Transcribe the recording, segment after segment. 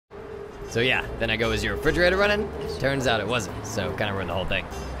So yeah, then I go, is your refrigerator running? Turns out it wasn't, so kind of ruined the whole thing.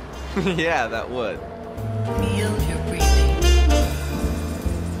 Yeah, that would. Feel your breathing.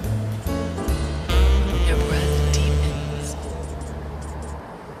 Your breath deepens.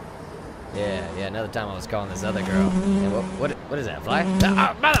 Yeah, another time I was calling this other girl. And what is that, fly?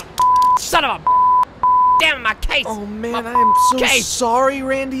 Oh, mother, son of a, damn it, my case! Oh man, My I am so case. sorry,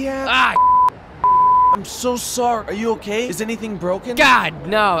 Randy. Ah, I'm so sorry. Are you okay? Is anything broken? God,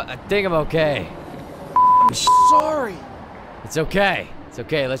 no, I think I'm okay. I'm sorry. It's okay. It's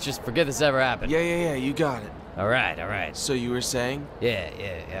okay. Let's just forget this ever happened. Yeah, you got it. All right. So you were saying? Yeah.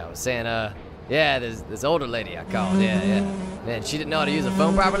 I was saying, yeah, there's this older lady I called. Yeah. Man, she didn't know how to use a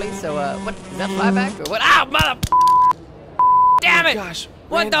phone properly. So, what is that flyback or what? Ow, mother! Damn it! Oh gosh,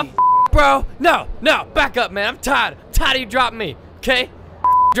 What Randy. the, bro? No, back up, man. I'm tired. Tired of you dropping me. Okay?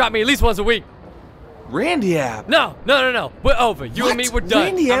 Drop me at least once a week. Randy app. No. We're over. You and me, we're done.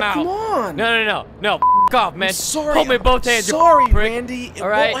 Randy I'm app, out. come on. No. F off, man. I'm sorry. Hold me with both hands. you Sorry, prick. Randy. It All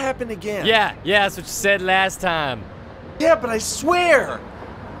right? won't happen again. Yeah, that's what you said last time. Yeah, but I swear.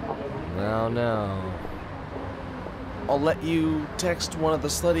 No. I'll let you text one of the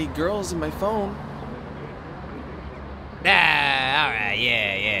slutty girls in my phone. Ah, alright,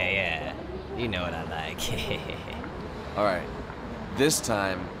 yeah. You know what I like. All right. This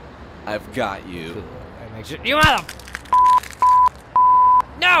time, I've got you. Make sure you mother.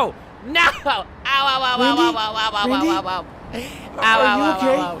 No! Ow! Ow! Are you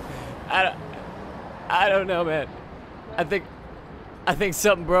okay? I don't know, man. I think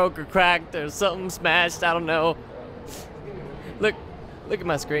something broke or cracked or something smashed. I don't know. Look at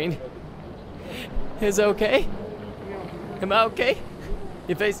my screen. Is it okay? Am I okay?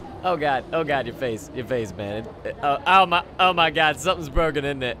 Your face. Oh God, your face, man. Oh my God, something's broken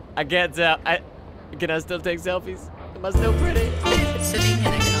in it. I can't tell. Can I still take selfies? Am I still pretty? Sitting in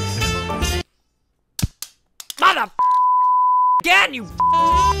a comfortable position. Mother again, you